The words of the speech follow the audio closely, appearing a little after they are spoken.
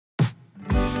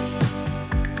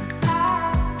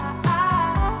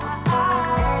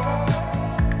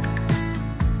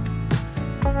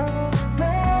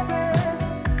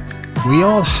We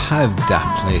all have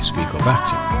that place we go back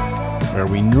to, where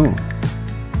we know,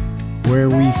 where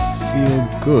we feel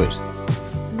good,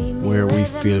 where we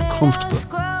feel comfortable.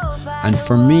 And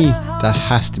for me, that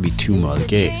has to be 2 Mile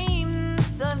Gate.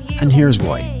 And here's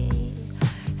why.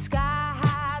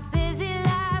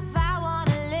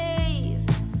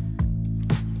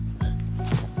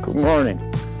 Good morning.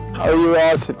 How are you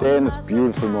all today in this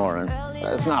beautiful morning?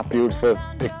 Well, it's not beautiful,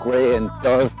 it's a bit grey and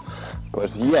dull.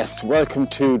 But yes, welcome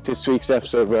to this week's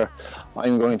episode where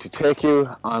I'm going to take you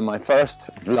on my first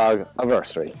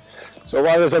Vlogaversary. So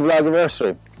what is a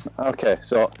Vlogaversary? Okay,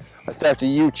 so I started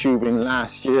YouTubing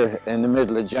last year in the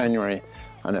middle of January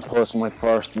and I posted my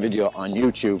first video on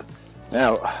YouTube.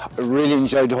 Now, I really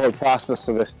enjoyed the whole process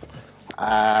of it.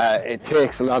 It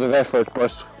takes a lot of effort,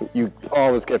 but you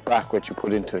always get back what you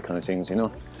put into it, kind of things, you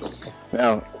know.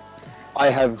 Now,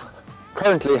 I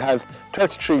currently have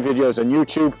 33 videos on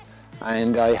YouTube,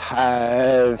 and I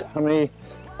have, how many?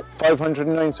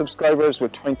 509 subscribers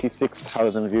with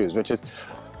 26,000 views, which is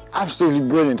absolutely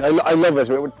brilliant. I love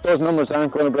it. Those numbers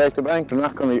aren't going to break the bank. They're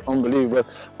not going to be unbelievable,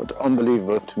 but they're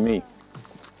unbelievable to me.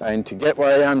 And to get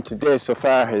where I am today so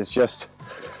far is just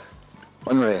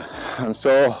unreal. I'm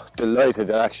so delighted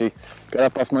that I actually got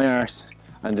up off my arse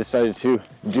and decided to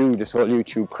do this whole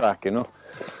YouTube crack, you know.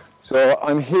 So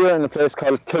I'm here in a place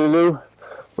called Killaloo,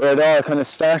 where it all kind of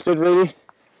started really,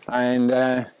 and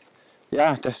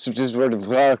yeah, this is where the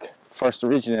vlog first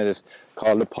originated,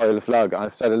 called The Pile of Vlog. I'll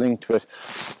set a link to it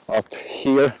up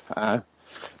here.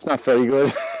 It's not very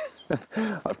good.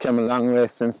 I've come a long way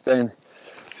since then.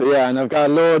 So yeah, and I've got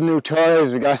a load of new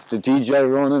toys. I've got the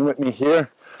DJ running with me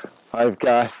here. I've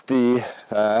got the,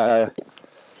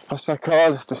 what's that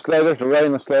called? The slider, the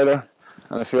Rhino slider,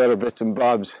 and a few other bits and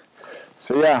bobs.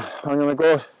 So yeah, I'm gonna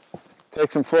go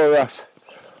take some photographs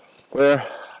where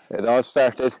it all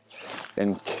started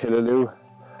in Killaloo,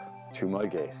 2 Mile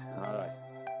Gate. Alright.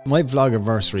 My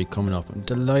Vlogaversary coming up, I'm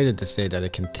delighted to say that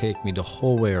it can take me the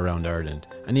whole way around Ireland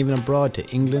and even abroad to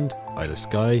England, Isle of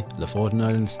Skye, Lofoten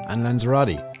Islands and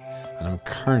Lanzarote. And I'm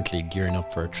currently gearing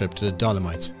up for a trip to the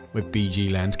Dolomites with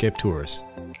BG Landscape Tours.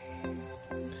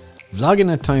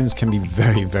 Vlogging at times can be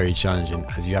very, very challenging,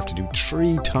 as you have to do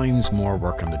 3 times more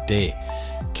work on the day,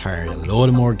 carry a load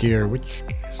of more gear, which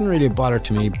isn't really a bother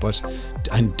to me,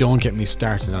 and don't get me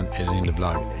started on editing the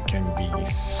vlog. It can be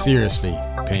seriously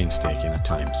painstaking at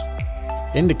times.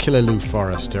 In the Killaloo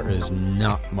forest there is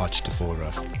not much to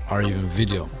photograph or even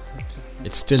video.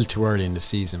 It's still too early in the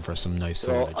season for some nice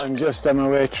foliage. So I'm just on my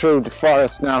way through the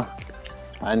forest now,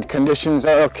 and conditions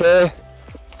are okay.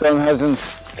 Sun hasn't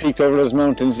peeked over those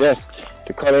mountains yet.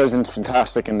 The colour isn't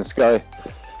fantastic in the sky.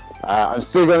 I'm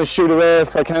still going to shoot away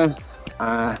if I can,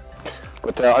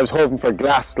 but I was hoping for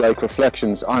glass-like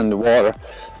reflections on the water,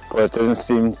 but it doesn't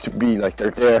seem to be like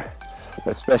they're there,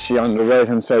 especially on the right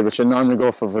hand side, which I normally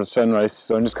go for the sunrise.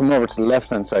 So I'm just coming over to the left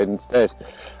hand side instead,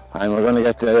 and we're going to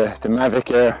get the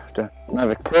Mavic Air, the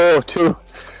Mavic Pro 2,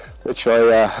 which I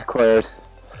acquired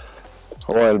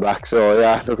a while back. So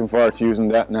yeah, looking forward to using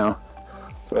that now.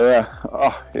 So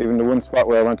yeah, even the one spot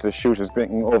where I wanted to shoot is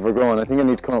getting overgrown. I think I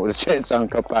need to come up with a chainsaw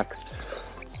and cut back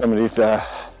some of these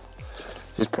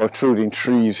protruding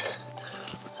trees.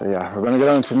 So yeah, we're going to go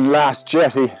down to the last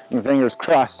jetty, and fingers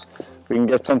crossed we can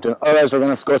get something. Otherwise we're going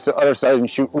to have to go to the other side and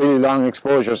shoot really long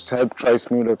exposures to help try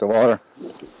smooth out the water.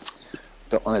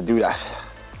 Don't want to do that.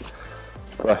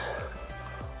 But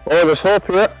there's hope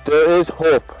here. There is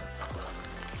hope.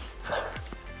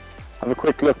 Have a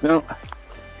quick look now.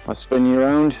 I'll spin you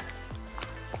around.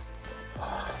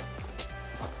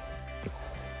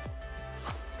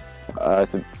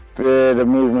 It's a bit of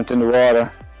movement in the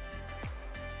water,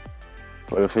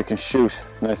 but if we can shoot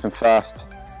nice and fast,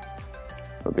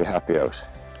 we'll be happy out.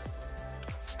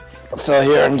 So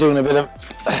here I'm doing a bit of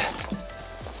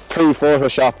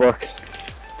pre-Photoshop work.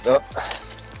 So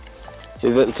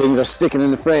these little things are sticking in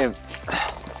the frame.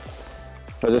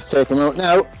 I'll just take them out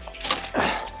now.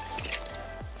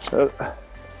 So,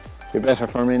 be better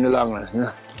for me in the long run, you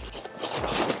know?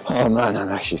 Oh man, I'm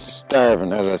actually starving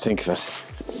now that I think of it.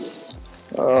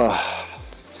 Oh,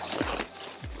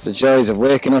 it's the joys of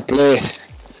waking up late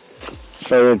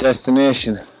for your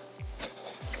destination.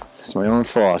 It's my own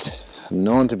fault. I'm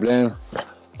no one to blame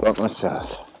but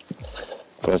myself.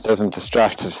 But it doesn't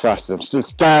distract the fact that I'm still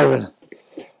starving,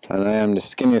 and I am the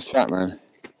skinniest fat man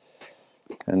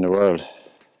in the world.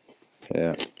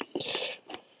 Yeah.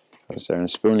 As Aaron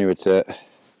Spooney would say,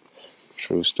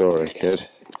 true story, kid.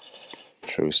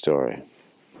 True story.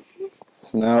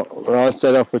 So now we're all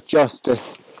set up with just a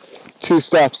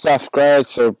 2-stop soft guard,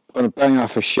 so I'm going to bang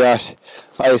off a shot.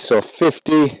 ISO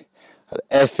 50 at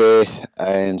f8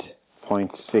 and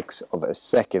 0.6 of a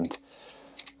second.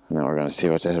 And then we're going to see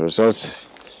what the results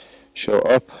show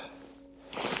up.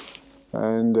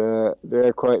 And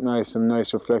they're quite nice, some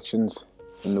nice reflections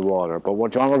in the water. But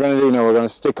what we're going to do now, we're going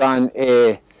to stick on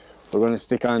a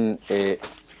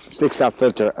 6-stop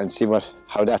filter and see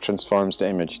how that transforms the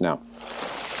image now.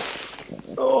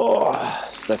 Oh,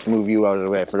 so let's move you out of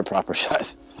the way for the proper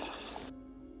shot.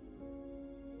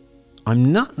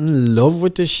 I'm not in love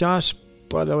with this shot,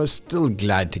 but I was still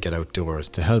glad to get outdoors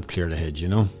to help clear the hedge, you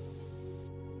know.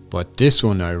 But this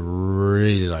one I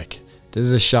really like. This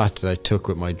is a shot that I took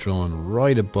with my drone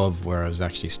right above where I was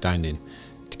actually standing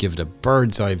to give it a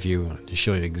bird's eye view and to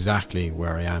show you exactly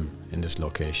where I am in this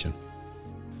location.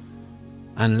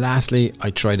 And lastly,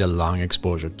 I tried a long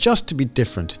exposure just to be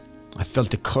different. I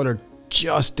felt the colour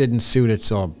just didn't suit it,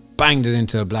 so I banged it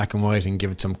into the black and white and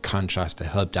give it some contrast to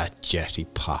help that jetty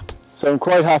pop. So I'm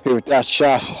quite happy with that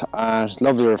shot, and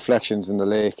lovely reflections in the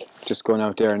lake. Just going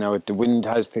out there now, the wind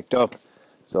has picked up,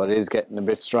 so it is getting a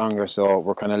bit stronger, so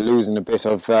we're kind of losing a bit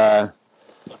of, what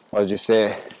would you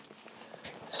say,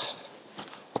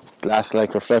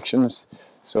 glass-like reflections.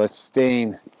 So it's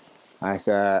staying at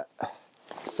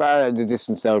far at the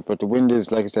distance out, but the wind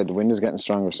is, like I said, the wind is getting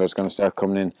stronger, so it's going to start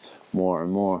coming in more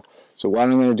and more. So what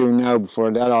I'm going to do now,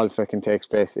 before that all effect takes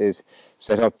place, is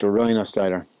set up the Rhino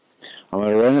slider. And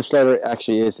what a Rhino slider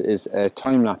actually is a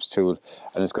time-lapse tool,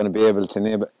 and it's going to be able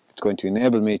to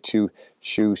enable me to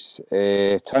shoot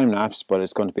a time-lapse, but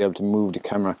it's going to be able to move the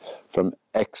camera from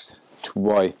X to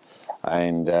Y,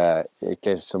 and it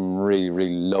gives some really,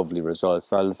 really lovely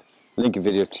results. I'll link a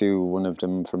video to one of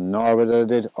them from Norway that I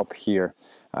did up here.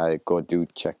 Go do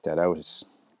check that out. It's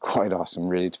quite awesome,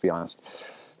 really, to be honest.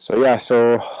 So yeah,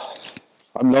 so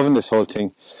I'm loving this whole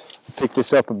thing. I picked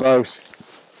this up about,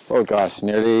 oh god,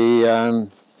 nearly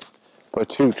about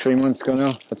 2-3 months ago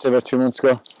now. I'd say about 2 months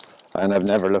ago, and I've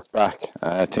never looked back.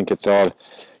 I think it's all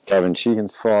Gavin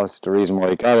Sheehan's fault, the reason why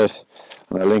I got it.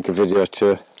 And I'll link a video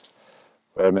to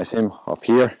where I met him up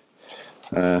here.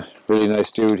 Really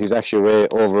nice dude. He's actually away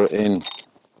over in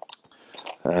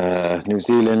New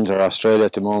Zealand or Australia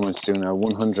at the moment, doing a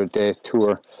 100-day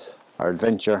tour or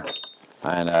adventure,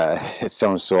 and it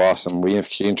sounds so awesome. We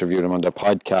actually interviewed him on the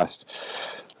podcast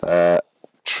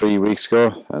 3 weeks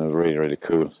ago, and it was really, really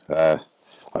cool. I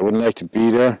wouldn't like to be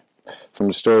there from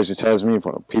the stories he tells me,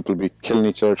 but people be killing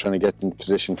each other trying to get in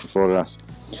position for photographs.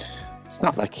 It's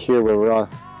not like here where we're all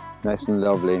nice and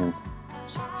lovely and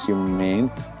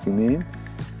humane.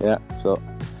 Yeah, so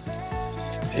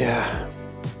yeah.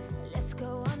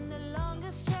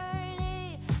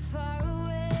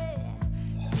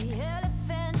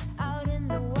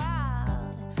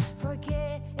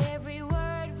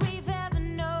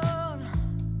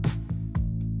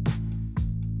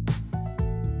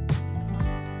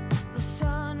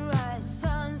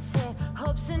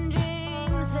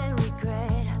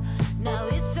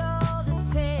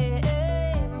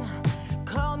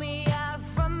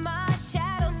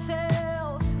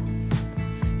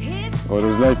 Oh,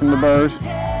 there's life in the bird.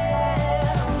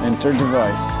 Enter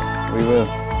device. We will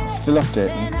still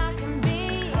updating.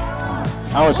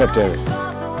 How it's updated.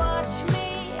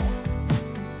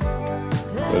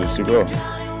 Ready to go.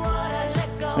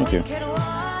 Thank you.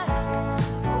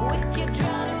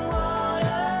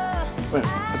 Right,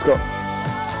 let's go.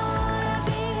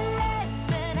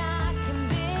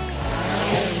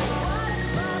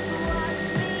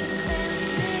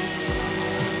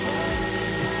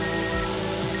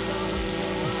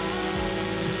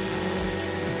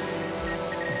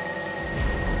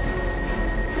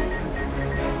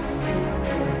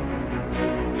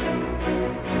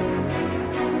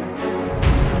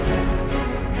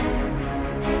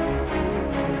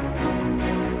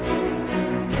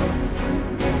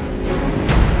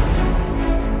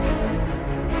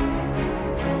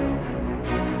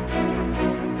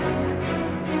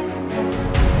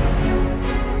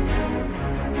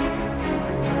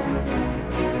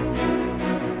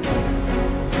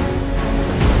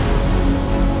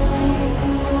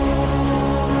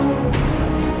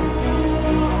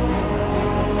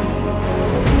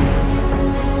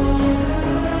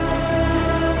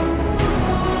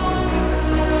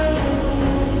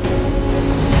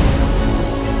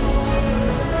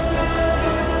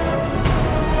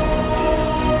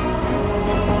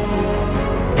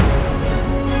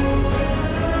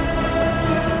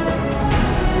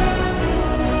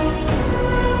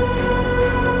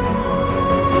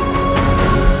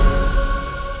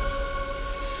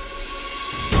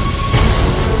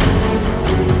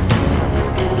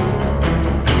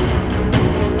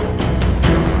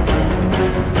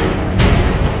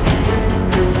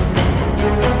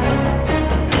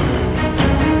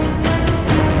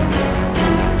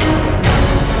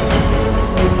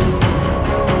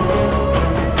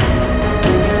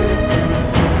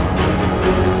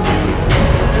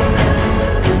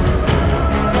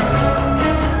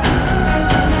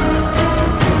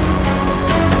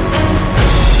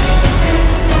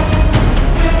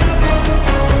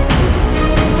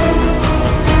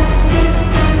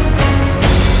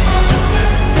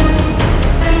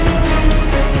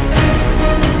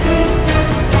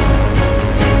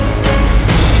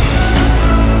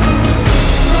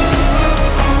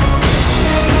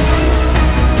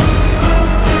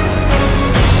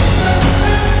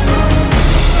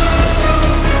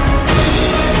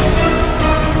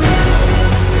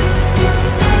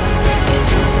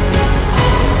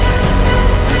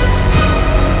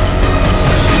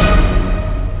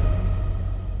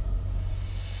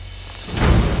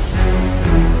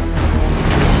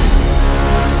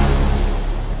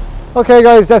 Okay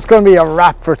guys, that's going to be a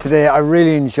wrap for today. I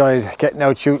really enjoyed getting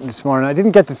out shooting this morning. I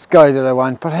didn't get the sky that I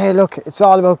want, but hey look, it's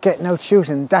all about getting out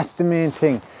shooting. That's the main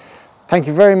thing. Thank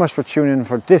you very much for tuning in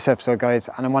for this episode guys,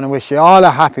 and I want to wish you all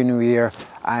a happy new year.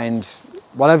 And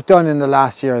what I've done in the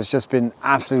last year has just been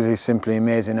absolutely simply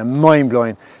amazing and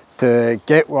mind-blowing to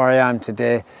get where I am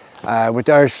today. With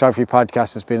the Irish Photography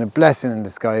Podcast, it's been a blessing in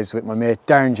disguise with my mate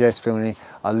Darren J. Spooney.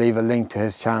 I'll leave a link to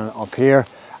his channel up here.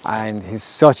 And he's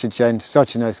such a gent,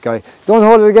 such a nice guy. Don't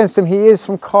hold it against him, he is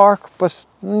from Cork, but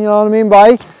you know what I mean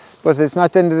by? But it's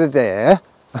not the end of the day,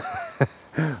 eh?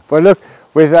 But look,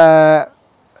 with the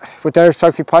Irish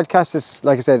Photography Podcast, it's,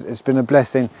 like I said, it's been a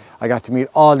blessing. I got to meet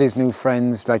all these new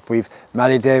friends, like we've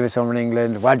Mally Davis over in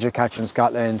England, Wadger Catcher in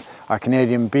Scotland, our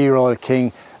Canadian B-roll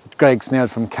king, Greg Snell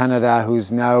from Canada,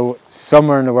 who's now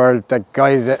somewhere in the world. That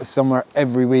guy's somewhere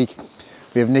every week.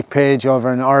 We have Nick Page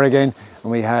over in Oregon,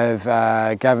 and we have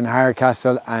Gavin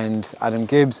Hardcastle and Adam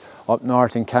Gibbs up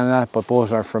north in Canada, but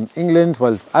both are from England.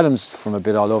 Well, Adam's from a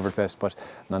bit all over the place, but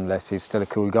nonetheless, he's still a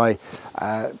cool guy.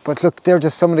 But look, they're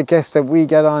just some of the guests that we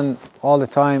get on all the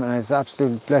time, and it's an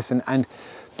absolute blessing. And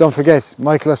don't forget,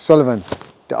 Michael O'Sullivan,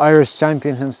 the Irish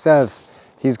champion himself,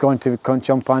 he's going to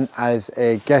jump on as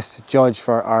a guest judge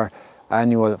for our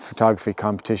annual photography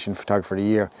competition, Photographer of the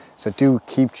Year. So do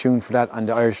keep tuned for that on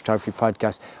the Irish Photography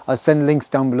Podcast. I'll send links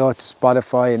down below to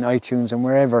Spotify and iTunes and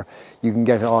wherever you can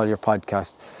get all your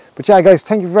podcasts. But yeah guys,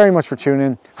 thank you very much for tuning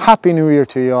in. Happy New Year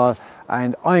to you all.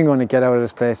 And I'm going to get out of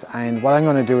this place, and what I'm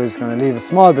going to do is going to leave a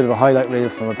small bit of a highlight reel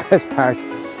from my best parts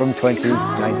from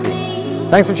 2019.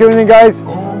 Thanks for tuning in guys.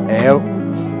 Hey yo.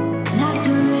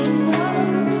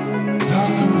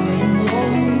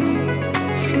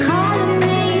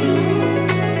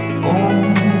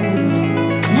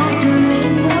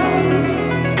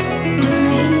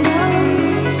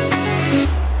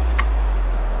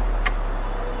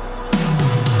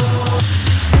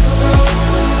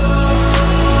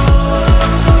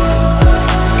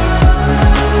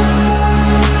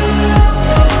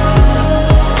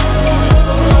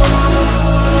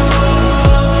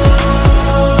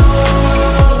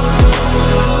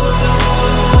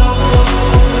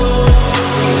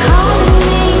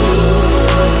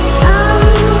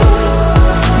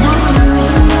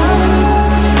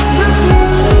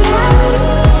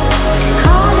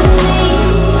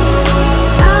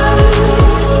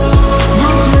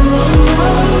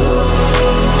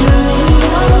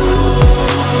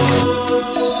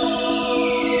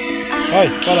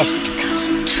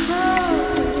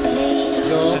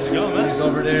 He's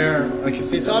over there. I can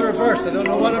see it's all reversed. I don't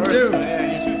know what I'm doing.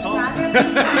 Yeah, you're too tall.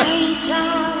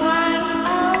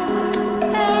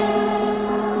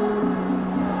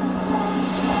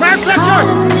 Mark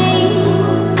Fletcher!